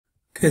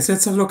Okay, so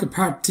let's have a look at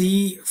part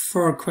D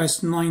for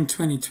question 9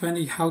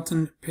 2020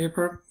 Houghton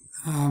paper.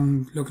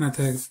 Looking at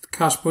the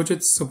cash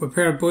budgets. So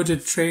prepare a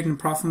budget, trade and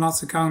profit and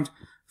loss account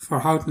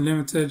for Houghton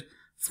Ltd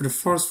for the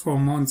first 4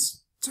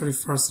 months,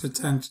 31st of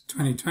the 10th,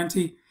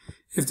 2020.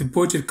 If the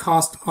budget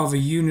cost of a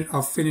unit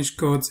of finished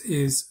goods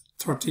is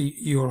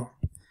 €30.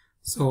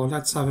 So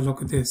let's have a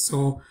look at this.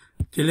 So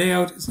the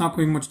layout is not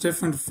going to be much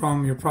different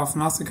from your profit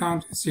and loss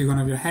account. So you're going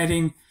to have your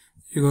heading,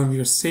 you're going to have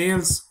your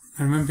sales.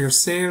 And remember your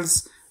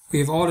sales, we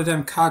have all of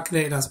them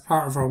calculated as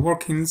part of our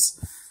workings.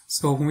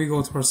 So when we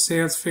go to our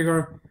sales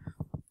figure,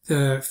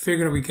 the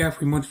figure that we get,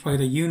 we multiply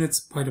the units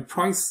by the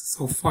price.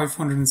 So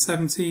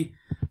 570,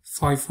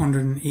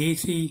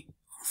 580,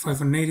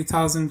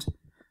 580,000,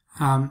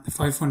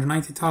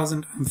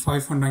 590,000 and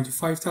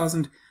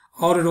 595,000.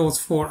 All of those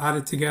four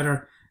added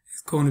together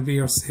is going to be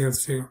our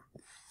sales figure.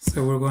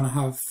 So we're going to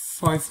have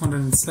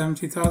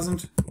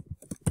 570,000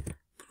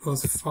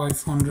 plus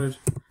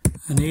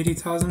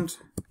 580,000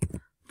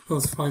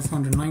 plus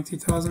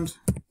 590,000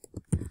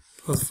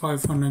 plus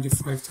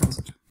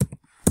 595,000.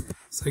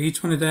 So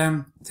each one of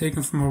them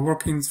taken from our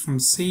workings from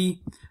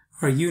C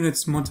are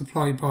units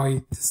multiplied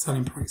by the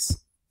selling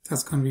price.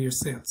 That's going to be your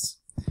sales.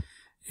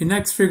 Your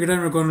next figure then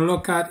we're going to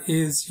look at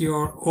is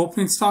your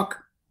opening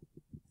stock.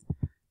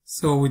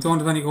 So we don't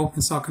have any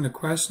opening stock in the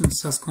question,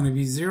 so that's going to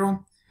be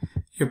 0.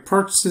 Your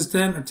purchases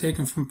then are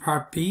taken from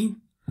part B.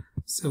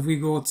 So if we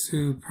go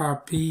to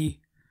part B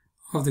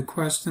of the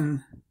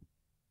question,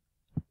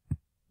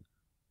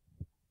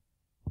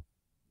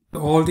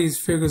 all these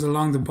figures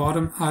along the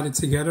bottom added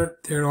together,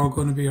 they're all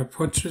going to be our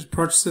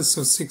purchases.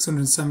 So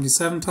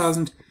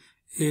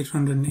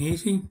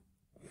 677,880.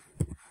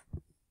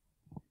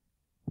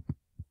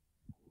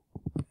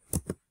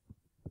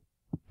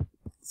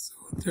 So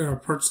they're our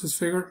purchase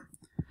figure.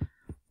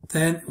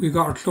 Then we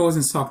got our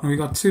closing stock. Now we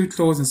got two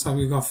closing stock.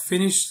 We got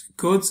finished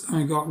goods and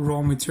we got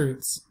raw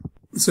materials.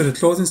 So the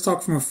closing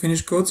stock from our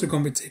finished goods are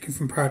going to be taken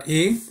from part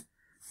A,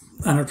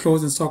 and our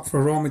closing stock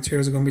for raw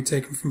materials are going to be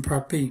taken from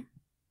part B.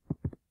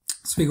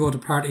 So we go to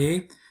part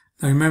A.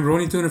 Now remember, we're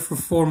only doing it for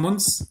 4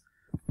 months.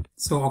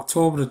 So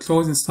October, the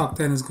closing stock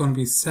then is going to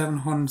be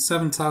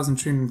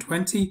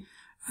 7,320,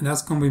 and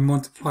that's going to be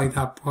multiplied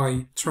that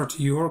by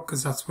 €30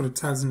 because that's what it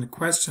tells in the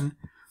question.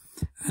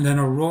 And then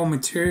our raw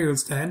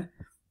materials then,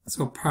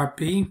 so part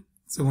B.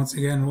 So once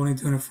again, we're only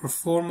doing it for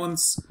 4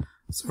 months.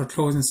 So our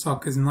closing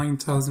stock is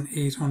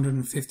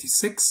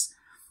 9,856,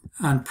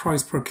 and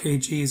price per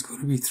kg is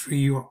going to be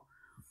 €3.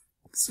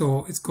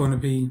 So it's going to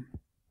be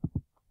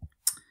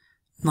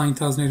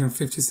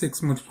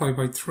 9,856 multiplied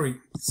by 3.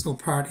 So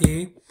part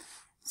A,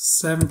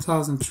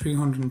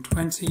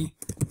 7,320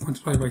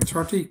 multiplied by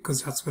 30,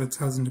 because that's what it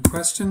tells in the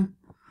question.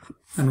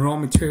 And raw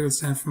materials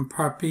then from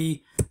part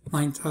B,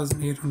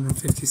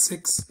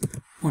 9,856,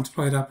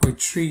 multiply that by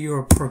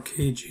 €3 per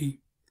kg.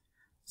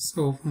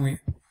 So we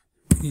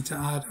need to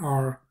add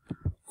our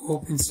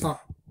opening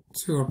stock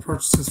to our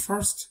purchases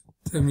first.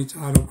 Then we need to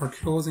add up our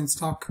closing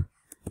stock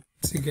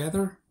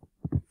together.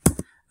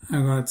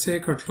 I'm going to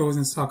take our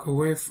closing stock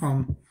away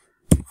from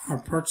our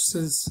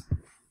purchases,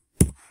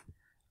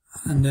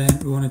 and then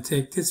we want to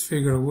take this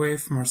figure away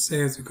from our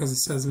sales because it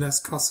says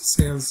less cost of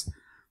sales.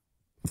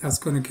 That's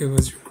going to give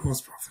us your gross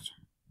profit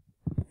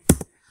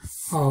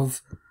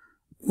of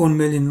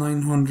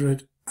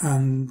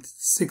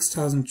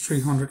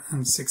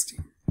 1,906,360.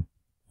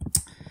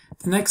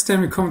 The next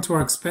time we come to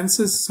our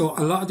expenses. So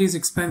a lot of these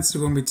expenses are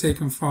going to be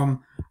taken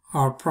from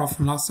our profit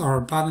and loss, our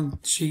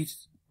balance sheet,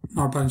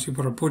 not our balance sheet,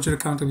 but our budget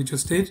account that we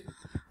just did.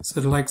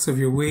 So the likes of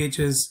your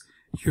wages,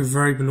 your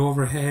variable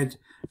overhead,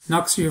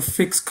 not so your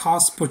fixed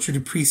costs, but your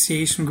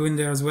depreciation go in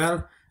there as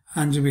well.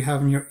 And you'll be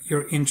having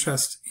your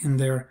interest in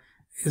there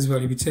as well.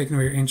 You'll be taking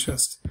away your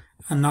interest.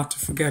 And not to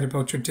forget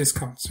about your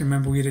discounts.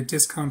 Remember, we had a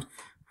discount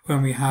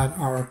when we had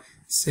our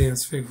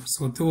sales figure.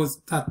 So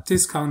that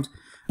discount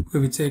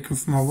will be taken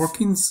from our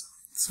workings.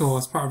 So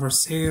as part of our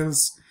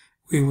sales,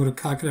 we would have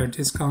calculated our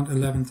discount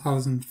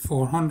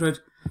 11,400,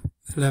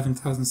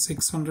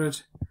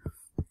 11,600.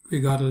 We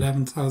got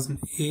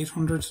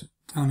 11,800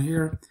 down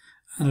here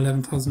and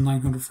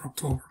 11,900 for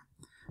October.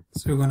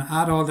 So we're going to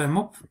add all them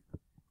up.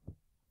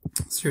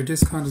 So your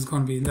discount is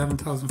going to be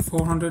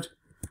 11,400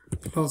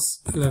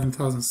 plus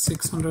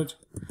 11,600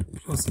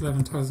 plus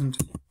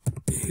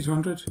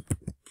 11,800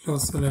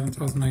 plus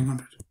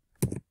 11,900.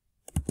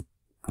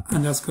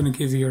 And that's going to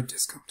give you your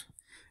discount.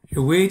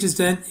 Your wages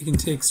then, you can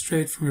take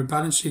straight from your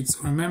balance sheet.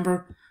 So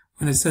remember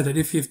when I said that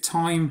if you have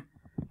time,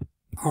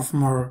 or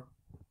from our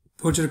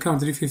budget account,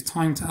 that if you have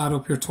time to add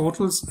up your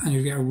totals, and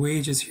you get our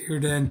wages here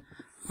then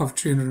of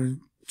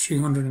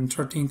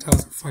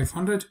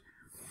 313,500.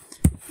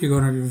 You're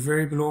going to have your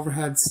variable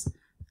overheads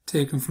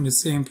taken from the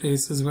same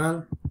place as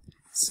well,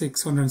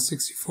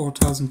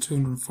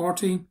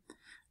 664,240.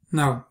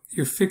 Now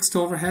your fixed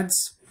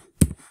overheads,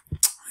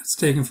 it's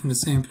taken from the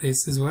same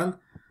place as well,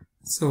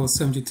 so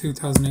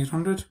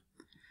 72,800.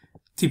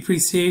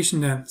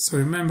 Depreciation then, so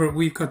remember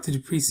we've got the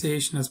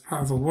depreciation as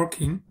part of a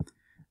working.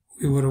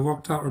 We would have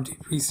worked out our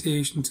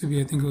depreciation to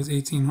be, I think it was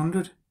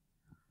 1,800.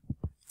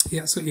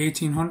 Yeah, so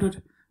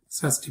 1,800.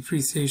 So that's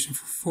depreciation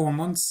for 4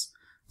 months.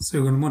 So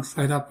we're going to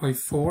multiply that by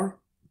 4.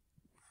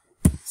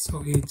 So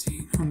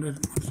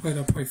 1800 multiply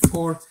that by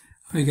 4, and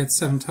we get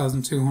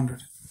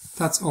 7,200.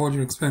 That's all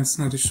your expenses.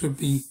 Now they should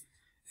be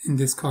in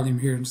this column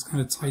here. I'm just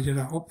going to tidy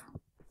that up.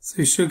 So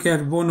you should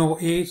get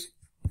 108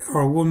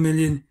 or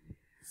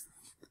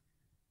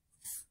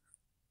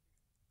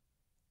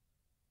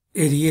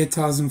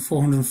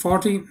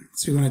 1,088,440.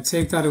 So you're going to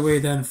take that away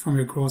then from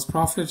your gross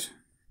profit.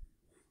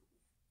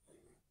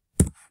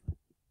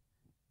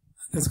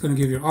 That's going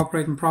to give you your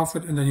operating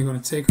profit, and then you're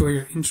going to take away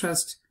your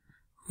interest,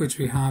 which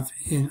we have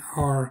in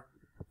our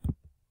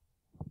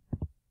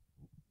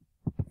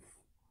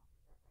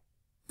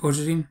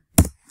budgeting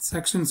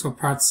section. So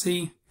part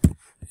C,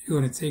 you're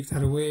going to take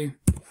that away,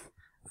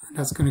 and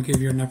that's going to give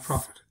you a net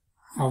profit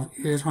of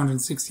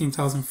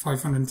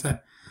 816,510.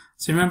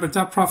 So remember,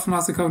 that profit and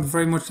loss account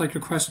very much like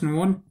your question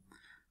 1.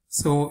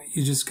 So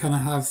you just kind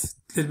of have a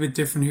little bit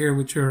different here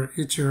with your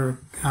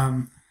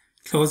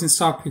closing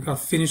stock. We got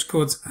finished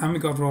goods and we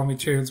got raw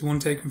materials, one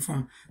taken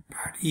from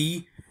part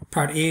A,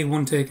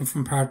 one taken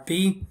from part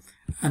B,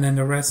 and then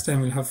the rest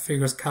then we'll have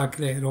figures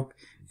calculated up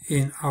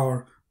in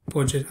our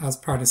budget as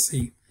part of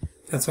C.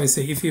 That's why I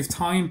say if you have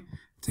time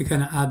to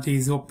kind of add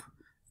these up,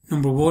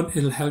 number 1,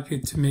 it'll help you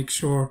to make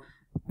sure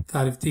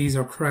that if these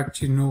are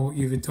correct, you know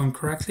you've it done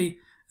correctly,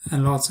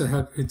 and it'll also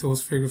help with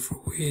those figures for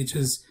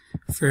wages,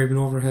 variable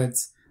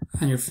overheads,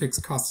 and your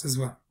fixed costs as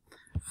well.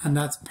 And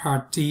that's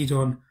part D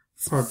done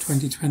for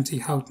 2020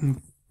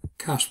 Houghton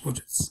cash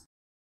budgets.